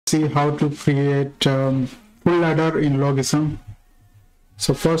see how to create full ladder in Logisim.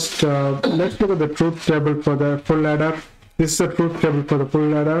 So first, let's look at the truth table for the full ladder. This is the truth table for the full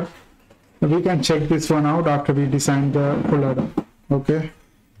ladder. We can check this one out after we design the full ladder. Okay,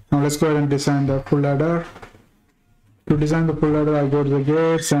 now let's go ahead and design the full ladder. To design the full ladder, I go to the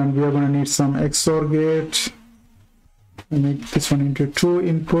gates, and we are going to need some XOR gate. Make this one into 2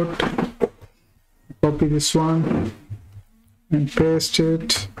 input. Copy this one and paste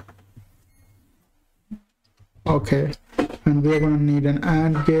it. Okay, and we are going to need an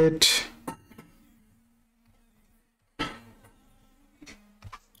AND gate.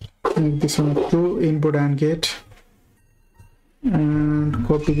 Make this one a 2 input AND gate, and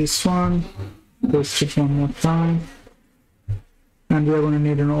copy this one, paste it one more time, and we are going to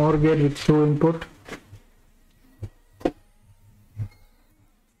need an OR gate with 2 input.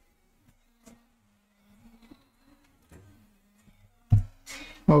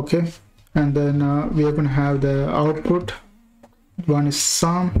 Okay, and then we are going to have the output. One is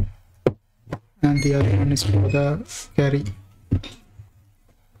sum and the other one is for the carry.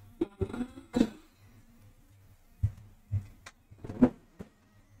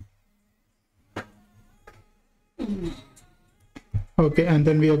 Okay, and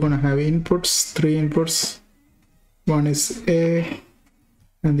then we are going to have inputs, 3 inputs. One is A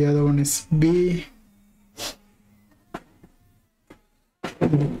and the other one is B.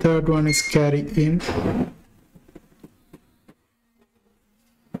 And the third one is carry in.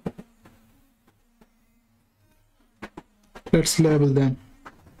 Let's label them.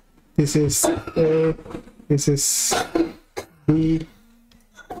 This is A, this is B,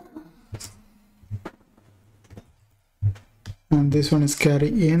 and this one is carry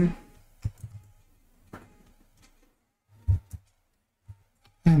in,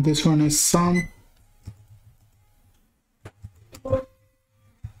 and this one is sum,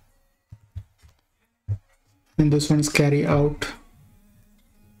 and this one is carry out.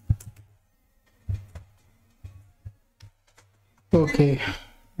 Okay,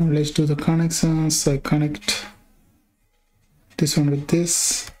 now let's do the connections. I connect this one with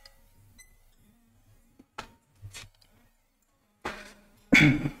this.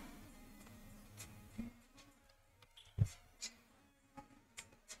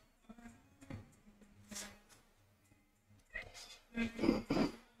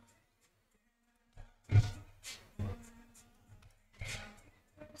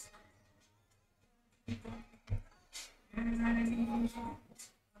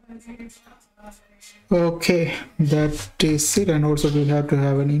 Okay, that is it, and also we have to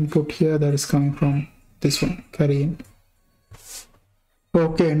have an input here that is coming from this one, carry in.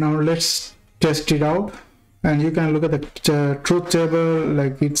 Okay, now let's test it out, and you can look at the truth table.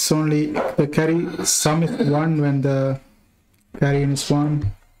 Like, it's only the carry sum is 1 when the carry in is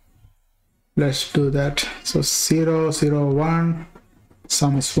 1. Let's do that. So 0 0 1,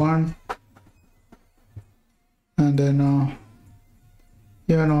 sum is 1, and then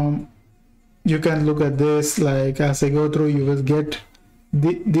you can look at this. Like, as I go through, you will get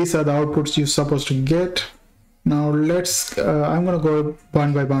these are the outputs you're supposed to get. Now let's I'm gonna go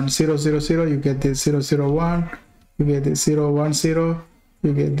one by one. 0 0 0, you get this. 0 0 1, you get this. 0 1 0,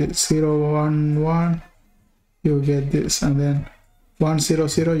 you get this. 0 1 1, you get this. And then 1 0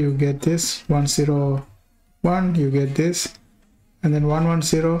 0, you get this. 1 0 1, you get this. And then 1 1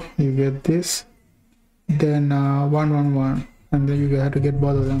 0, you get this. Then 1 1 1, and then you have to get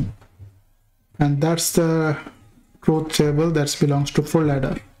both of them. And that's the truth table that belongs to full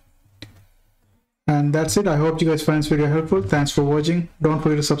ladder. And that's it. I hope you guys find this video helpful. Thanks for watching. Don't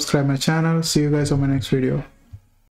forget to subscribe my channel. See you guys on my next video.